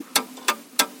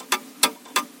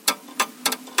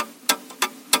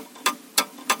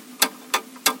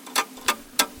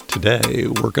Today,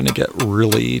 we're going to get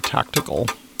really tactical.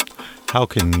 How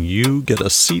can you get a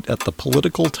seat at the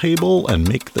political table and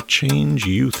make the change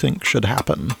you think should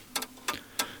happen?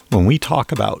 When we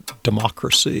talk about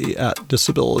democracy at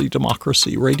Disability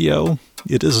Democracy Radio,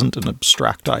 it isn't an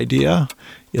abstract idea.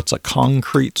 It's a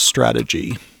concrete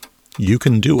strategy. You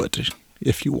can do it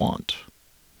if you want.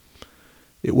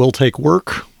 It will take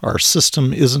work. Our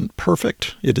system isn't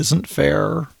perfect. It isn't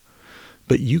fair.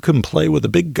 But you can play with the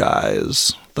big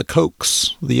guys, the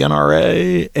Kochs, the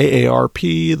NRA,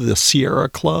 AARP, the Sierra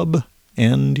Club,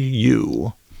 and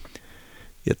you.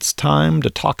 It's time to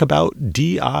talk about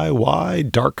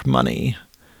DIY dark money,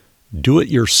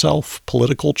 do-it-yourself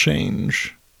political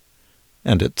change.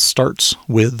 And it starts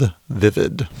with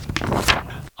Vivid.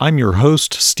 I'm your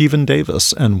host, Stephen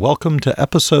Davis, and welcome to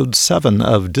Episode 7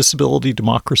 of Disability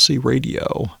Democracy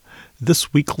Radio.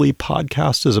 This weekly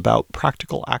podcast is about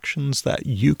practical actions that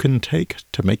you can take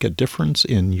to make a difference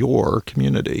in your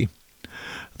community.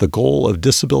 The goal of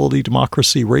Disability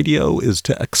Democracy Radio is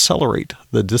to accelerate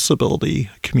the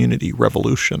disability community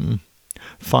revolution.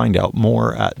 Find out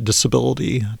more at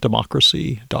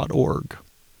disabilitydemocracy.org.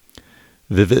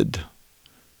 Vivid.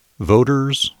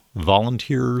 Voters,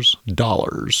 volunteers,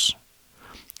 dollars.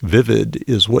 Vivid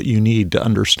is what you need to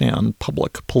understand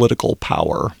public political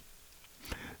power.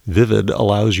 Vivid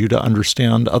allows you to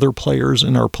understand other players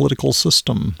in our political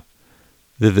system.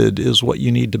 Vivid is what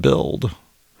you need to build.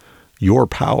 Your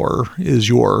power is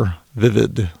your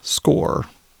Vivid score.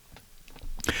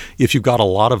 If you've got a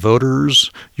lot of voters,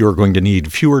 you're going to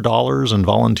need fewer dollars and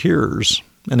volunteers.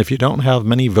 And if you don't have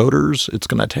many voters, it's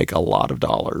going to take a lot of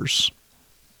dollars.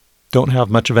 Don't have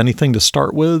much of anything to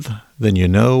start with? Then you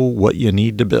know what you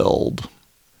need to build.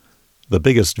 The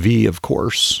biggest V, of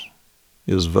course,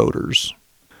 is voters.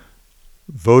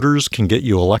 Voters can get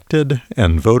you elected,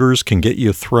 and voters can get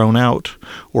you thrown out,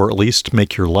 or at least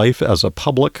make your life as a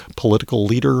public political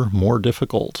leader more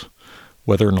difficult,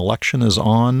 whether an election is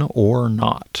on or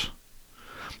not.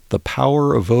 The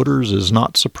power of voters is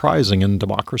not surprising in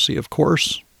democracy, of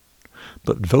course,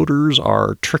 but voters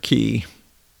are tricky.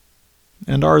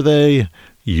 And are they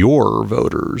your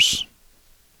voters?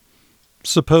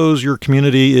 Suppose your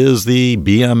community is the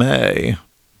BMA,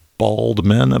 Bald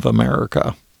Men of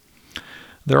America.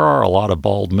 There are a lot of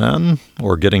bald men,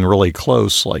 or getting really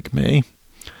close like me.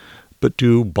 But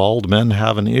do bald men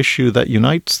have an issue that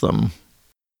unites them?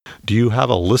 Do you have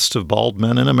a list of bald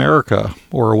men in America,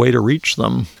 or a way to reach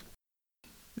them?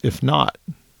 If not,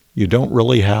 you don't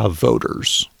really have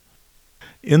voters.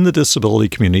 In the disability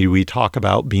community, we talk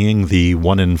about being the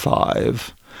 1 in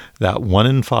 5, that 1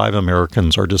 in 5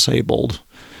 Americans are disabled.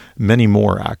 Many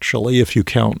more, actually, if you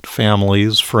count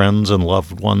families, friends, and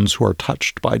loved ones who are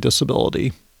touched by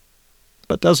disability.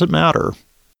 But does it matter?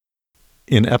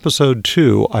 In Episode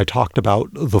 2, I talked about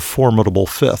the formidable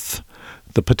fifth,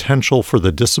 the potential for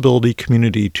the disability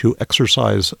community to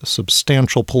exercise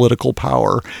substantial political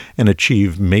power and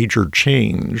achieve major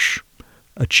change,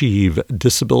 achieve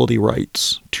disability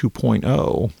rights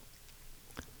 2.0.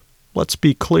 Let's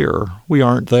be clear, we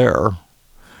aren't there.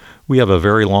 We have a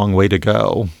very long way to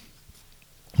go.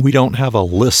 We don't have a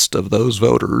list of those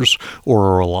voters or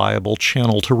a reliable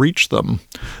channel to reach them,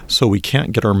 so we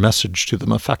can't get our message to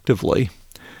them effectively.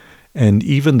 And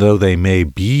even though they may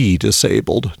be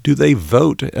disabled, do they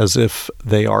vote as if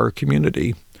they are a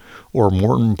community? Or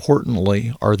more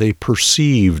importantly, are they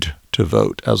perceived to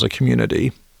vote as a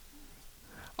community?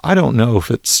 I don't know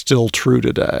if it's still true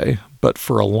today, but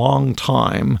for a long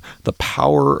time, the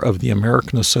power of the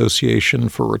American Association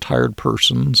for Retired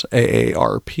Persons,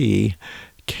 AARP,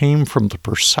 came from the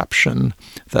perception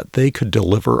that they could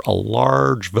deliver a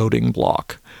large voting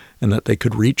bloc and that they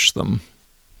could reach them.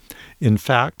 In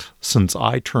fact, since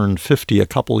I turned 50 a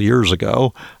couple years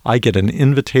ago, I get an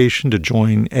invitation to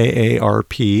join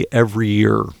AARP every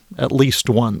year, at least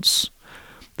once.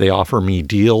 They offer me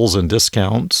deals and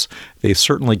discounts. They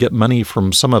certainly get money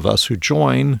from some of us who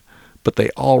join, but they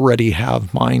already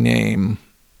have my name.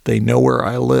 They know where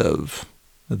I live.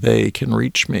 They can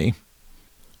reach me.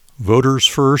 Voters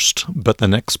first, but the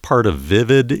next part of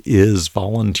Vivid is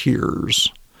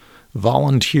volunteers.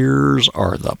 Volunteers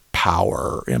are the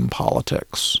power in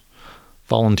politics.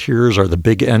 Volunteers are the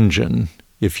big engine.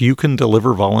 If you can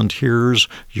deliver volunteers,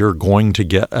 you're going to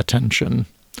get attention.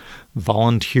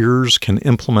 Volunteers can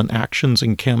implement actions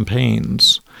and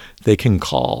campaigns. They can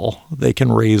call. They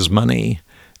can raise money.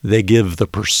 They give the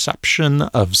perception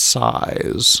of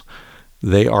size.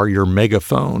 They are your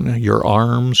megaphone, your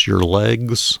arms, your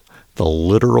legs, the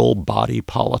literal body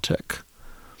politic.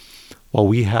 While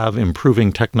we have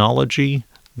improving technology,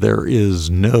 there is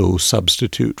no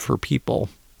substitute for people.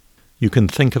 You can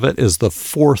think of it as the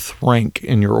fourth rank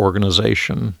in your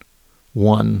organization.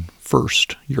 1,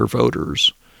 first, your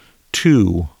voters.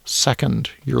 2,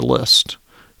 second, your list.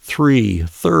 3,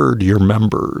 third, your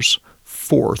members.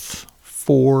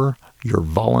 4, your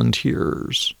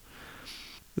volunteers.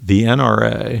 The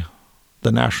NRA,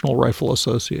 the National Rifle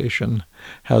Association,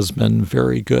 has been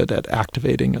very good at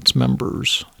activating its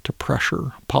members to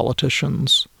pressure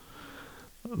politicians.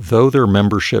 Though their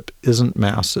membership isn't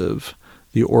massive,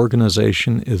 the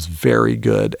organization is very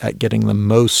good at getting the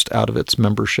most out of its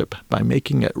membership by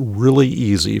making it really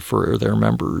easy for their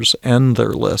members and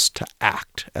their list to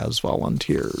act as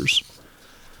volunteers.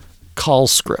 Call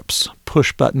scripts,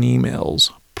 push-button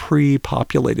emails,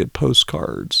 pre-populated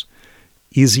postcards,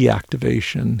 easy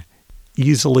activation,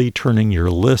 easily turning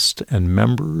your list and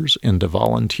members into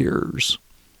volunteers.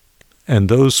 And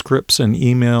those scripts and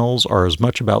emails are as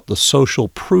much about the social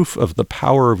proof of the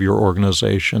power of your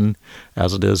organization,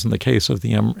 as it is in the case of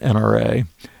the NRA,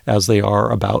 as they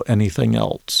are about anything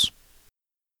else.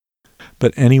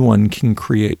 But anyone can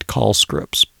create call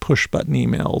scripts, push-button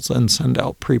emails, and send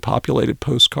out pre-populated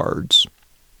postcards.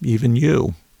 Even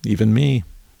you, even me.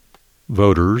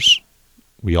 Voters,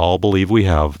 we all believe we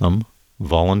have them.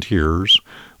 Volunteers,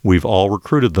 we've all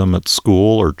recruited them at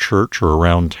school or church or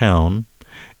around town.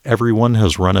 Everyone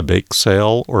has run a bake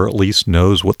sale or at least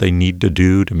knows what they need to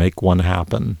do to make one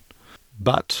happen.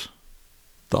 But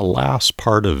the last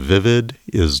part of Vivid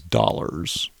is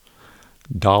dollars.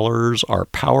 Dollars are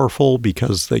powerful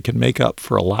because they can make up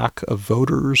for a lack of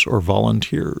voters or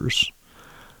volunteers.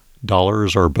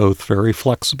 Dollars are both very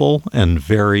flexible and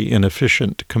very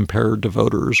inefficient compared to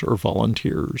voters or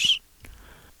volunteers.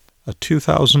 A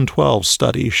 2012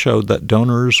 study showed that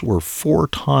donors were 4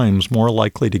 times more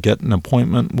likely to get an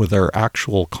appointment with their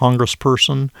actual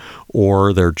congressperson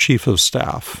or their chief of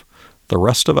staff. The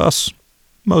rest of us,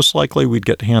 most likely we'd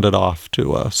get handed off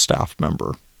to a staff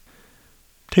member.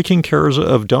 Taking care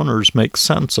of donors makes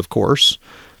sense, of course.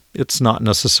 It's not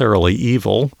necessarily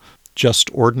evil,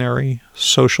 just ordinary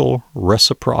social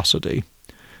reciprocity.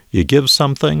 You give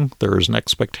something, there is an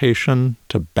expectation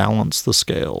to balance the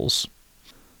scales.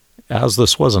 As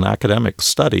this was an academic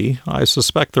study, I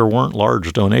suspect there weren't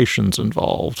large donations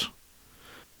involved.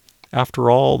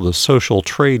 After all, the social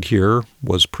trade here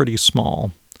was pretty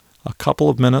small. A couple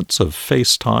of minutes of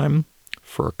FaceTime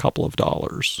for a couple of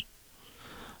dollars.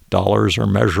 Dollars are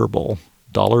measurable.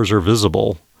 Dollars are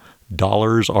visible.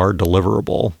 Dollars are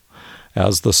deliverable.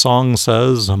 As the song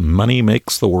says, money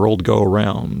makes the world go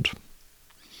round.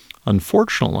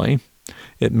 Unfortunately,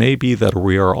 it may be that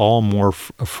we are all more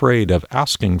afraid of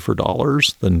asking for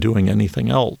dollars than doing anything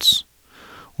else,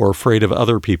 or afraid of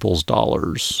other people's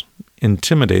dollars,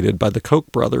 intimidated by the Koch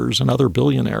brothers and other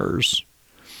billionaires.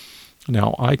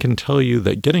 Now, I can tell you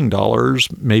that getting dollars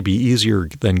may be easier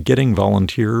than getting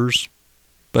volunteers,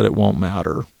 but it won't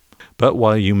matter. But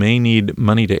while you may need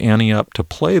money to ante up to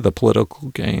play the political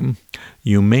game,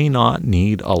 you may not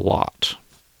need a lot.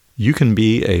 You can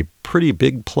be a pretty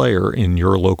big player in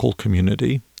your local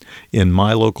community. In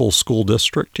my local school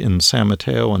district in San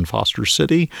Mateo and Foster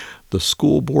City, the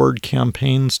school board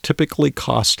campaigns typically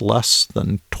cost less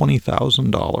than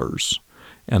 $20,000,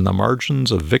 and the margins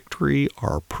of victory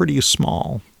are pretty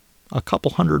small, a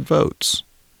couple hundred votes.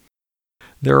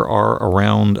 There are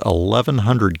around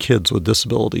 1,100 kids with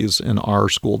disabilities in our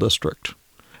school district.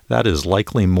 That is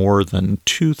likely more than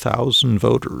 2,000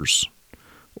 voters.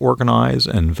 Organize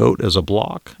and vote as a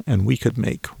block, and we could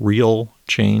make real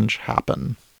change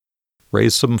happen.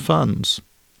 Raise some funds,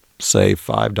 say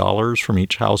 $5 from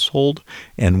each household,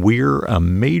 and we're a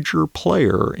major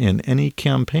player in any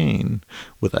campaign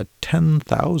with a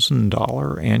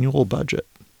 $10,000 annual budget.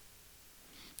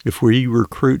 If we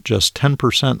recruit just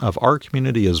 10% of our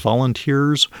community as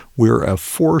volunteers, we're a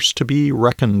force to be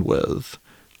reckoned with.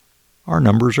 Our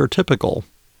numbers are typical.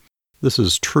 This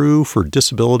is true for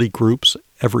disability groups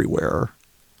everywhere.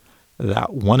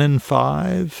 That 1 in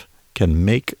 5 can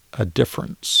make a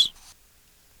difference.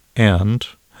 And,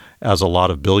 as a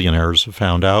lot of billionaires have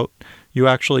found out, you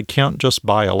actually can't just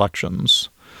buy elections.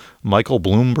 Michael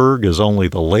Bloomberg is only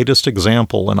the latest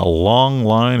example in a long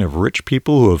line of rich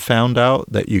people who have found out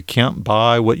that you can't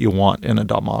buy what you want in a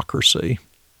democracy.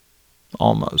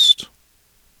 Almost.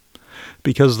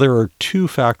 Because there are 2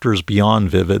 factors beyond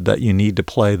Vivid that you need to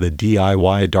play the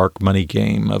DIY dark money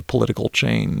game of political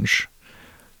change.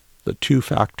 The 2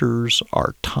 factors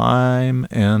are time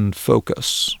and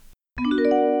focus.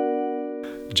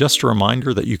 Just a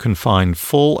reminder that you can find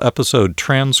full episode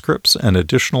transcripts and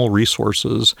additional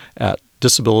resources at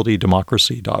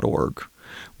disabilitydemocracy.org.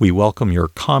 We welcome your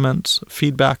comments,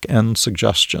 feedback, and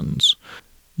suggestions.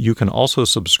 You can also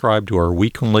subscribe to our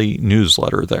weekly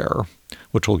newsletter there,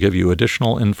 which will give you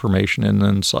additional information and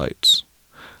insights.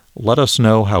 Let us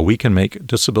know how we can make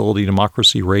Disability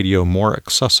Democracy Radio more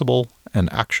accessible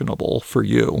and actionable for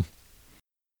you.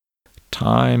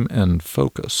 Time and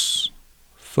focus.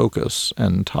 Focus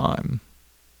and time.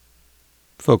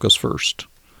 Focus first.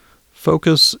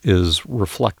 Focus is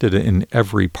reflected in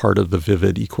every part of the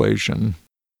VIVID equation.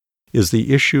 Is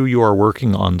the issue you are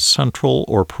working on central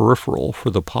or peripheral for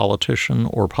the politician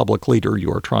or public leader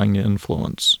you are trying to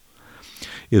influence?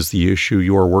 Is the issue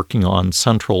you are working on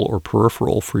central or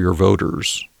peripheral for your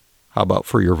voters? How about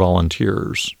for your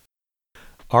volunteers?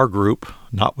 Our group,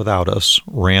 Not Without Us,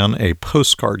 ran a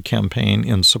postcard campaign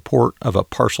in support of a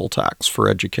partial tax for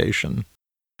education.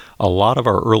 A lot of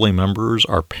our early members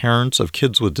are parents of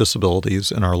kids with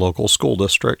disabilities in our local school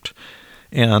district,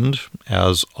 and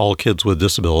as all kids with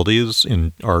disabilities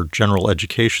in our general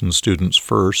education students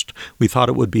first, we thought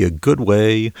it would be a good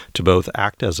way to both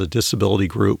act as a disability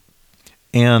group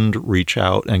and reach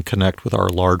out and connect with our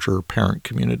larger parent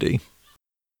community.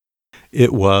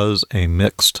 It was a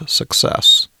mixed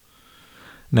success.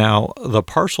 Now, the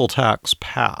partial tax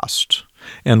passed,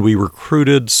 and we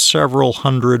recruited several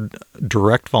hundred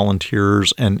direct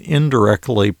volunteers and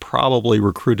indirectly probably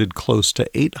recruited close to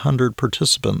 800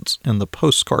 participants in the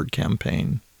postcard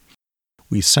campaign.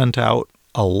 We sent out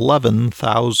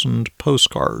 11,000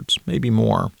 postcards, maybe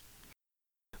more.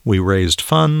 We raised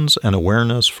funds and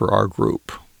awareness for our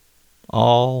group.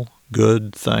 All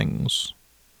good things.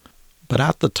 But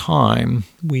at the time,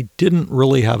 we didn't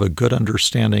really have a good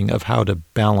understanding of how to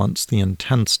balance the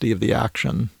intensity of the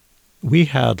action. We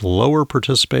had lower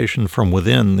participation from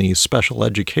within the special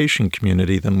education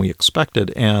community than we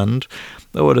expected, and,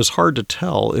 though it is hard to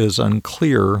tell, it is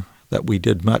unclear that we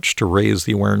did much to raise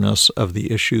the awareness of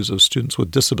the issues of students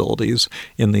with disabilities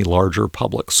in the larger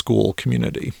public school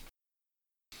community.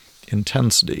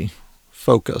 Intensity,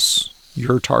 focus,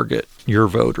 your target, your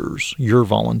voters, your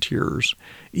volunteers,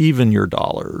 even your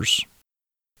dollars.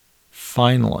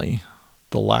 Finally,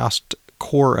 the last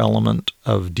core element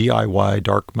of DIY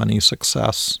dark money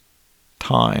success,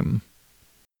 time.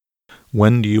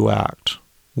 When do you act?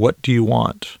 What do you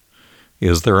want?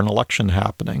 Is there an election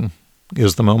happening?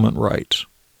 Is the moment right?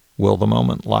 Will the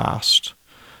moment last?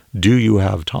 Do you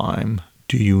have time?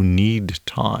 Do you need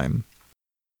time?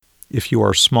 If you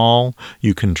are small,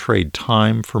 you can trade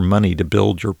time for money to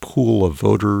build your pool of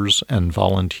voters and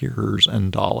volunteers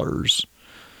and dollars.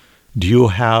 Do you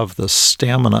have the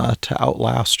stamina to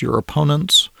outlast your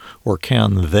opponents, or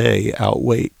can they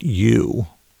outweight you?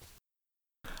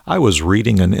 I was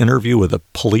reading an interview with a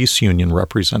police union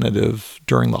representative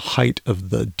during the height of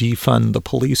the Defund the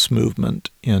Police movement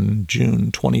in June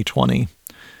 2020,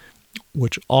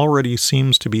 which already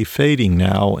seems to be fading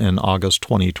now in August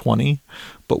 2020,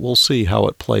 but we'll see how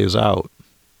it plays out.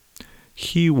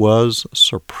 He was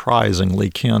surprisingly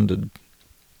candid.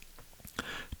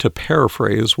 To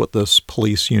paraphrase what this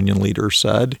police union leader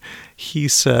said, he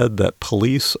said that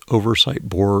police oversight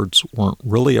boards weren't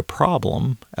really a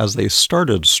problem as they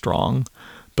started strong,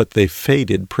 but they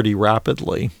faded pretty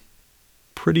rapidly.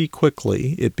 Pretty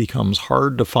quickly, it becomes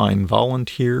hard to find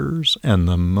volunteers and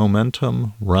the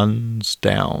momentum runs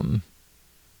down.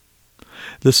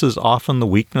 This is often the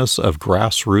weakness of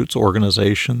grassroots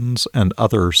organizations and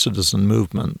other citizen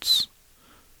movements.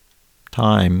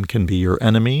 Time can be your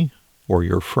enemy or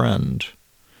your friend.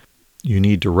 You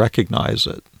need to recognize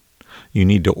it. You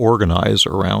need to organize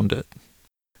around it.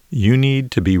 You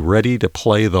need to be ready to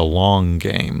play the long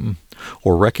game,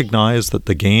 or recognize that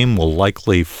the game will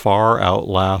likely far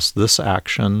outlast this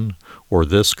action, or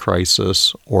this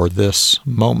crisis, or this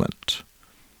moment.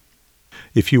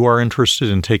 If you are interested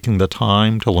in taking the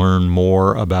time to learn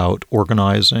more about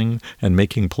organizing and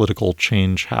making political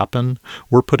change happen,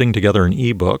 we're putting together an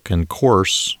ebook and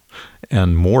course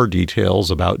and more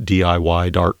details about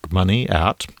DIY Dark Money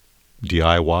at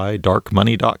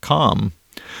DIYDarkMoney.com.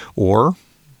 Or,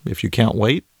 if you can't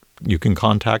wait, you can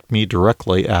contact me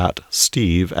directly at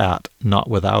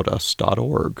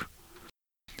steve@notwithoutus.org.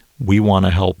 We want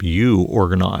to help you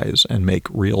organize and make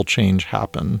real change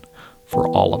happen for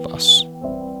all of us.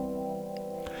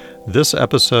 This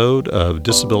episode of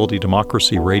Disability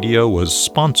Democracy Radio was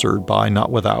sponsored by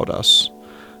Not Without Us.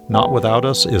 Not Without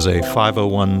Us is a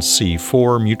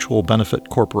 501c4 mutual benefit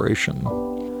corporation.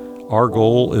 Our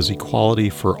goal is equality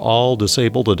for all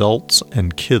disabled adults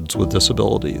and kids with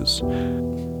disabilities.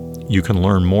 You can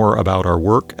learn more about our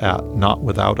work at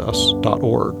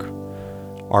notwithoutus.org.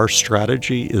 Our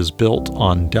strategy is built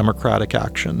on democratic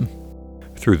action.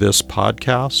 Through this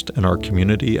podcast and our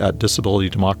community at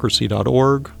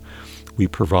disabilitydemocracy.org, we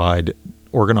provide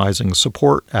organizing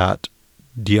support at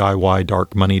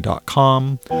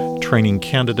DIYdarkmoney.com, training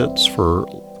candidates for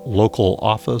local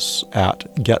office at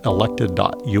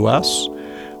getelected.us,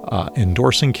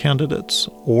 endorsing candidates,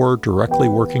 or directly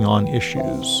working on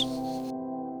issues.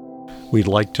 We'd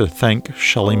like to thank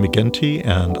Shelley McGinty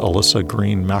and Alyssa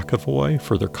Green McAvoy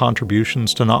for their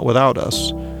contributions to Not Without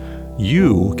Us.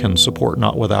 You can support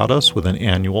Not Without Us with an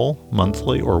annual,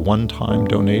 monthly, or one-time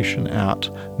donation at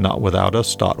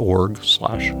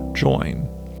notwithoutus.org/join.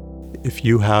 If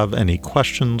you have any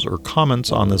questions or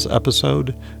comments on this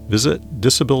episode, visit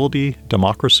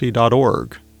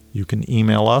disabilitydemocracy.org. You can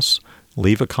email us,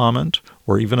 leave a comment,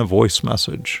 or even a voice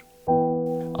message.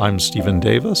 I'm Stephen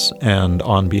Davis, and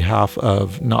on behalf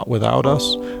of Not Without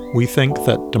Us, we think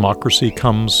that democracy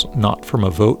comes not from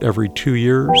a vote every 2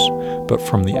 years, but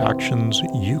from the actions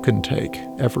you can take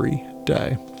every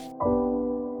day.